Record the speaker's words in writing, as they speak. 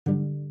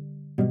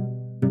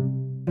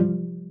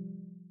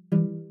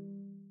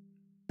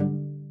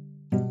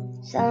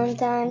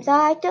Sometimes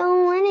I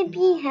don't want to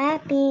be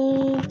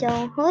happy.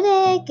 Don't hold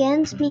it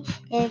against me.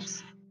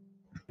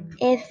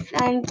 If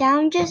I'm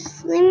down,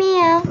 just leave me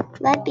out.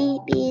 Let me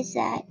be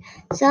sad.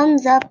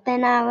 Sun's up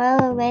and I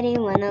already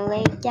wanna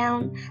lay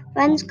down.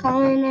 Friends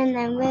calling and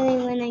I really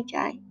wanna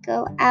try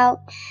go out.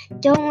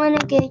 Don't wanna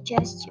get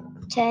dressed to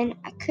pretend.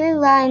 I could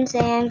lie and say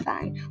I'm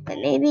fine, but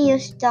maybe you'll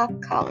stop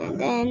calling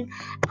then.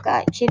 I've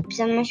got chips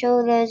on my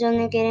shoulders,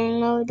 only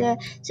getting older,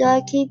 so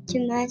I keep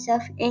to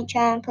myself and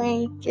try and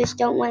play. Just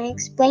don't wanna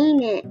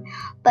explain it.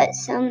 But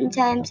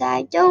sometimes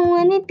I don't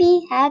wanna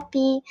be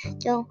happy.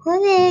 Don't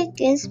hold it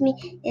against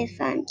me. If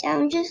I'm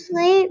down, just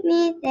leave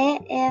me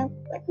there.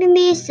 Let me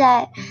be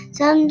sad.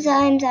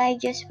 Sometimes I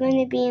just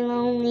wanna be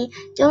lonely.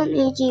 Don't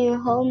need you to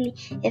hold me.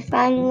 If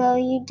I'm low,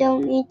 you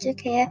don't need to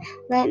care.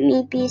 Let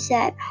me be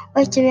sad.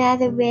 What's the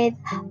matter with?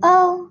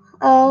 Oh,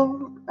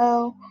 oh,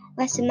 oh.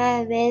 What's the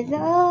matter with?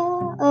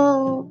 Oh,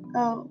 oh,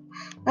 oh.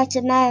 What's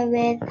the matter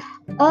with?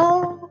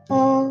 Oh,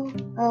 oh,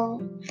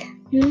 oh.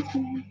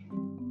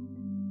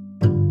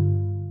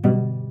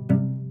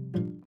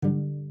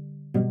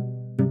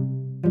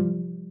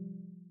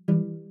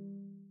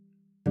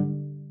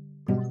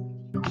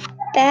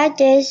 Bad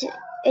days,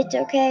 it's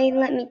okay,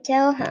 let me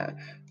tell her.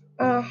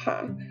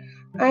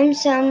 I'm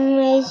some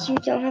ways you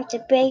don't have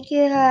to break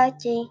your heart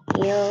to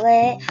heal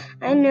it.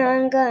 I know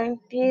I'm gonna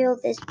feel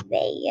this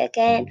way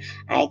again.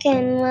 I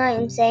can lie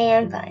and say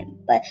I'm fine,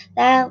 but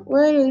that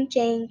wouldn't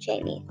change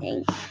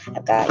anything.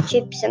 I've got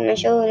chips on my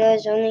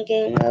shoulders, only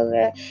getting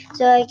over,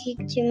 so I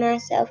keep to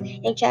myself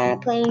and try to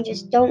play and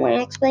just don't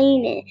wanna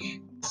explain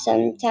it.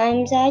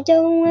 Sometimes I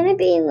don't wanna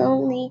be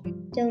lonely.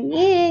 Don't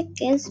need it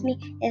against me.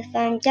 If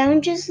I'm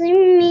down, just leave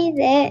me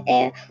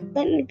there.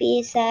 Let me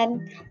be sad.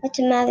 What's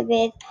the matter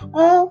with?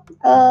 Oh,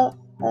 oh,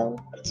 oh.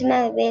 What's the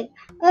matter with?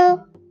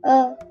 Oh,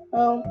 oh,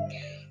 oh.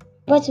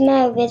 What's the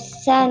matter with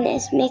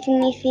sadness?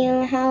 Making me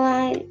feel how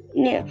I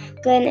know.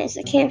 Goodness,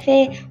 I can't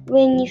feel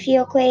when you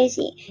feel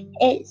crazy.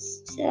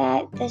 It's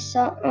that the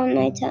salt on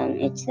my tongue.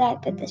 It's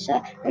that but the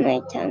salt on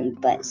my tongue.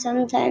 But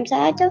sometimes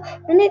I don't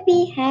want to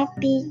be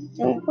happy.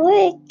 Don't hold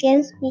it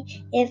against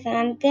me. If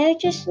I'm there,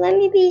 just let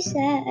me be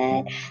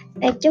sad.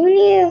 I don't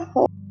need a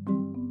hold.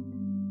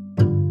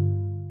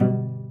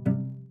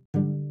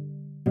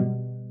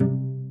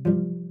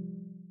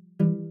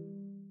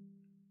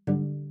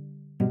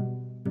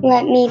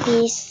 Let me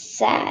be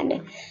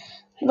sad.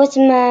 What's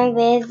the matter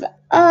with?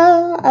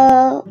 Oh,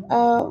 oh,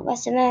 oh.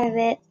 What's the matter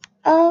with?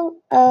 Oh,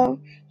 oh.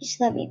 Just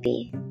let me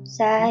be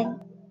sad.